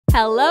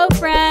Hello,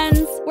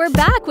 friends! We're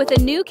back with a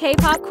new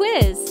K-pop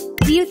quiz.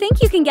 Do you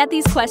think you can get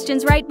these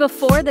questions right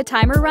before the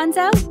timer runs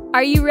out?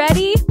 Are you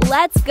ready?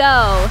 Let's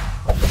go!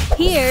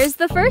 Here's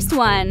the first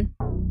one.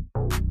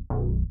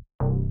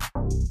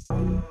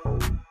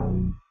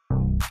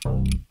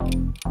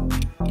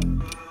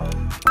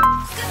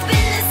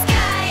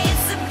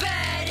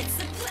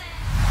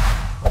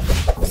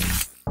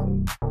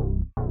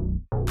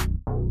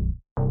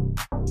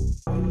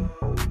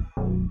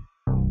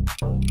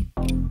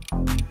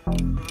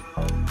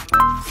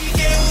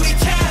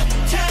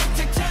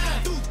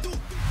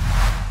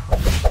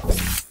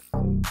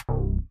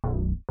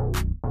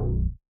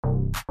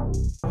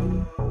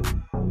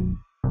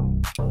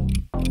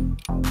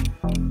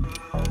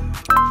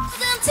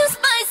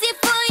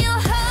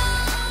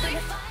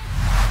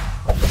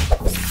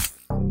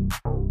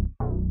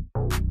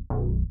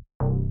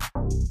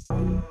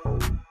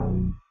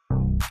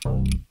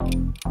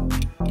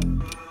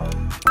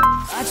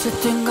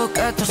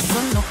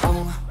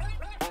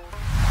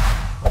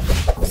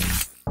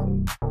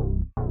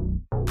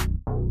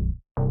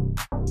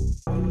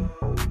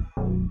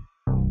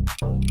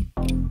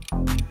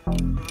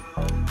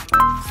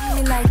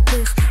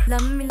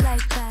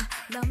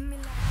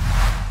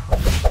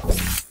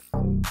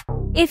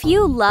 If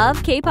you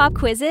love K-pop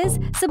quizzes,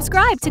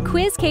 subscribe to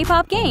Quiz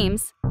K-pop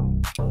Games.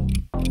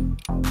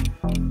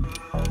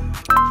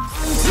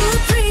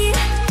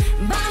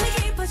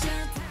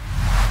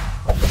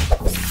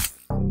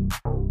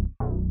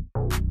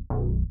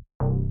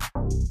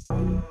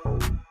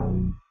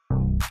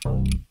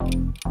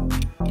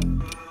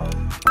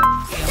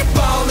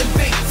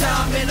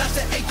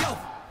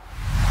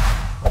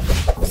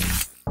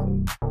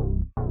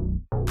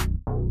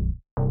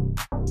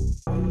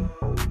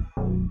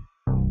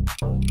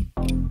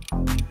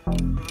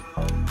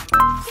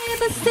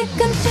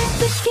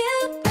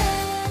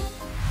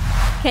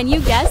 Can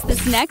you guess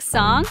this next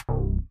song?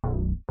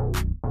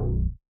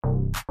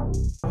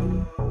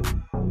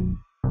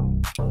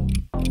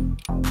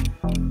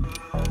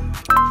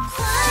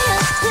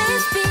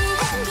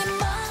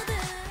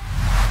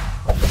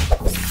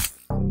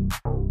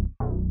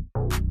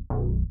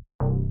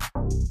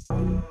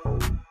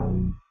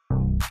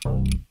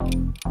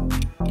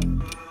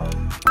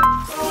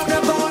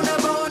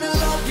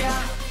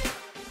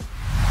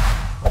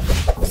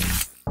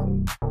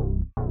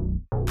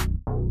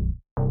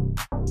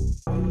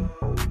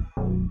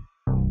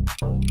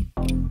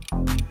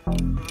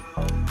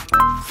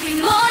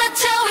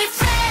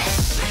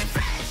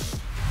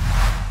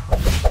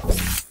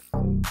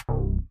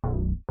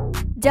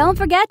 Don't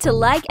forget to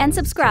like and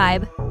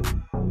subscribe.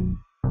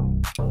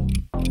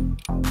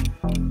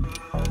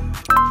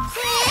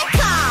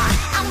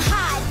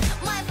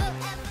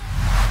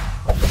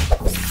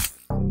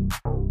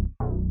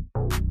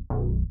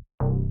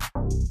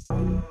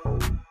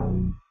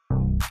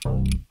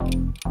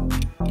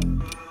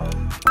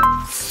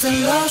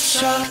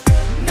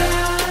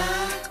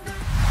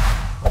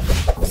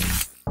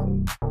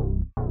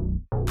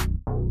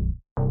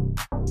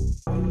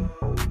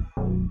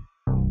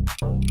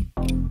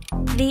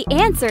 The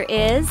answer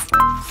is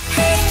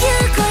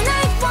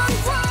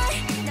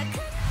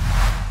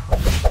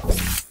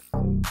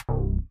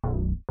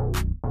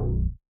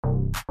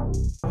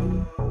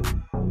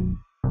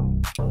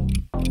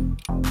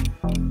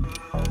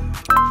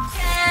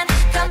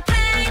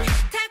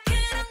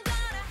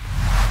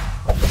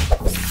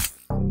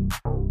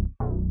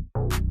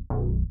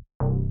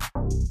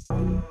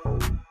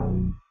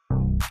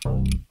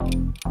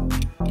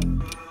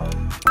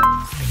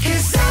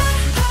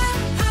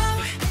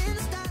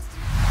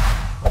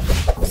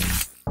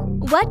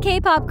What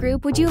K-pop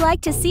group would you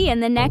like to see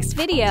in the next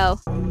video?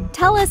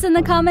 Tell us in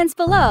the comments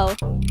below.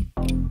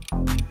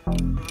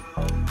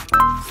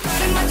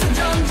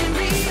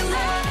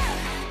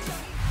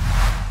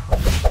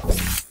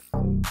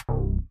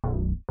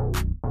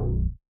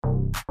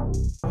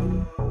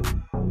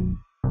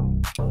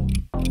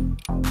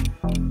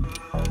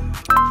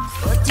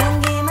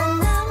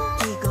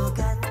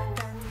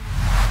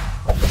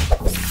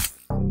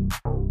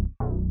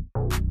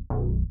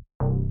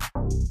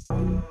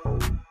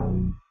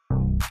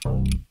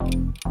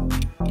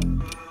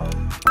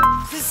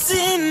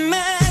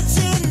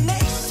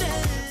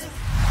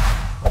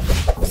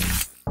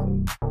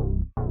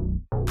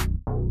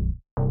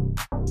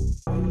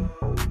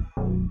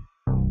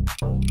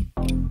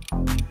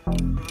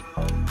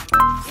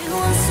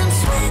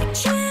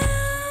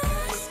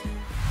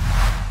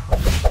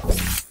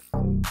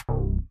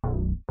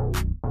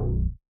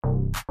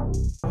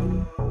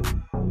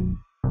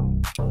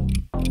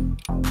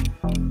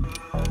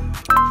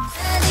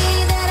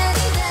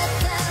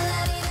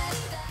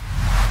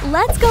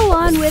 Let's go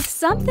on with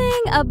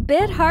something a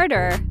bit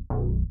harder.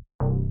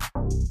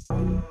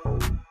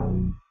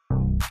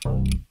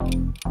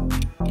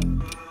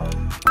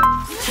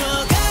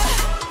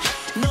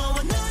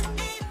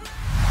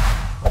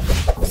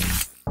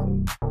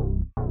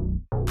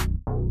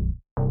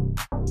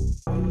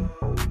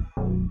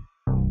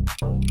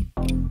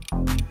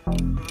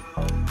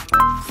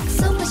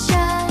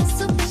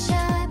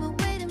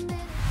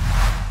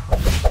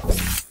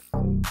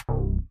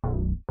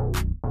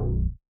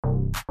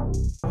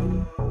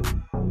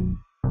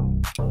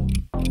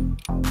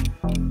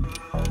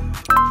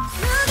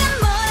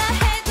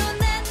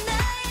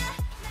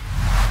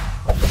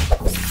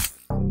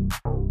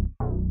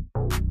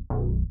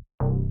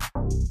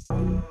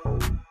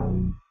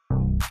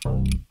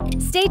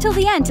 Stay till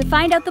the end to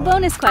find out the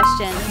bonus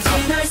question.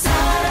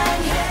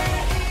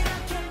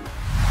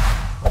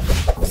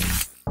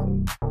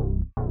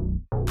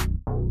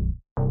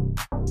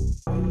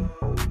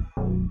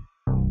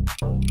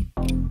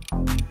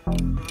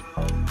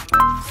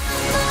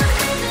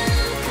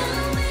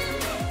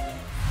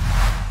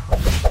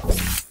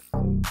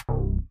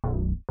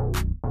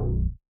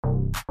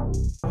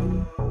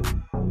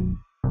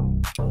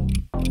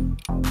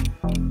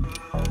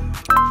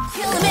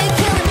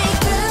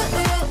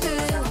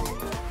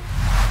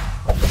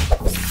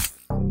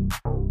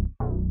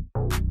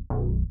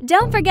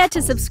 Don't forget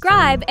to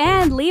subscribe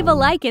and leave a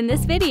like in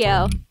this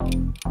video.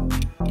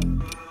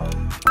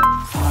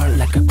 Heart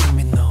like a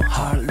criminal,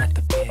 heart like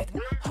a beat.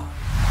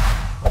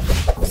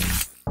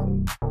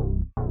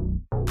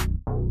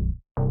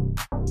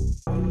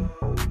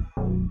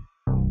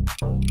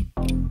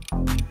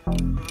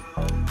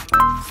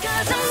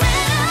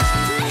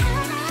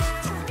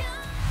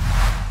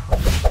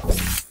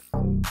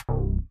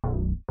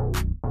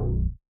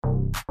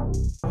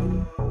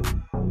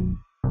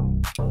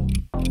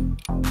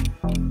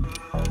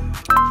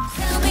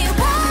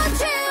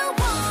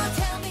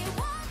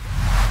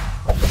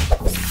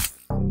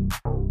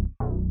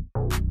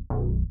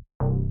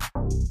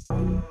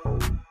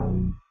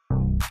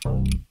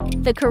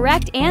 The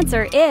correct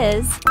answer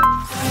is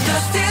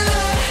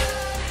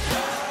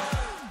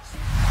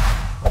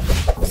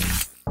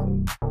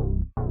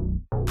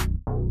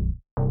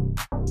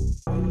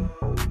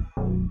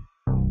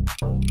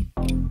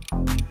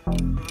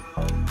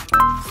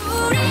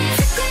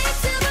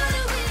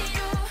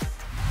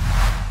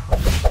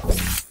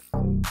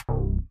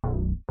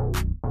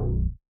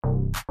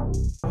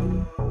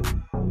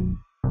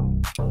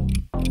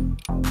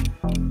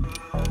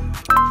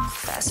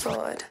fast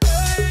forward.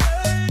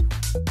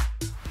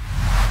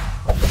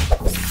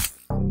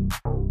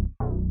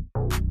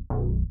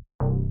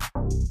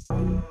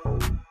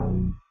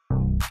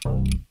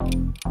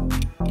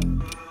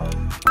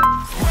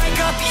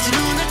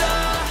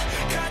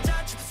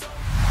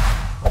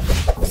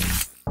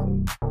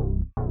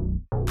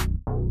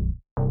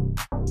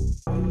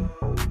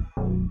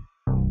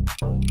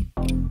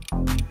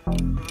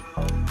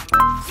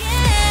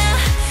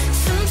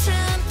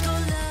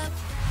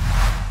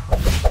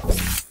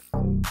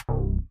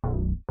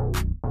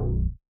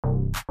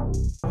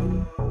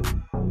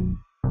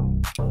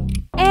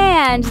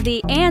 And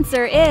the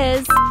answer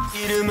is...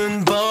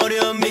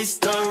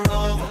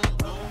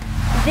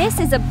 This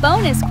is a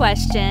bonus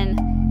question.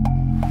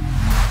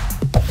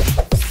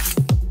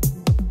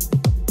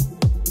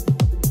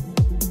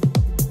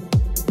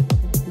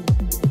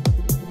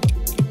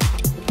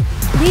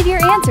 Leave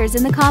your answers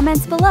in the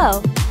comments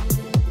below.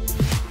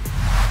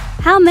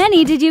 How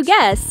many did you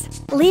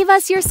guess? Leave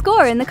us your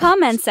score in the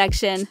comments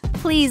section.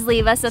 Please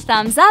leave us a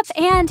thumbs up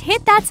and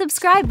hit that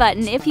subscribe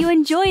button if you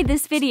enjoyed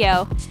this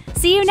video.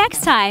 See you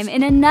next time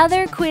in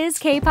another Quiz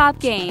K-pop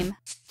game.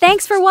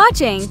 Thanks for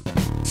watching!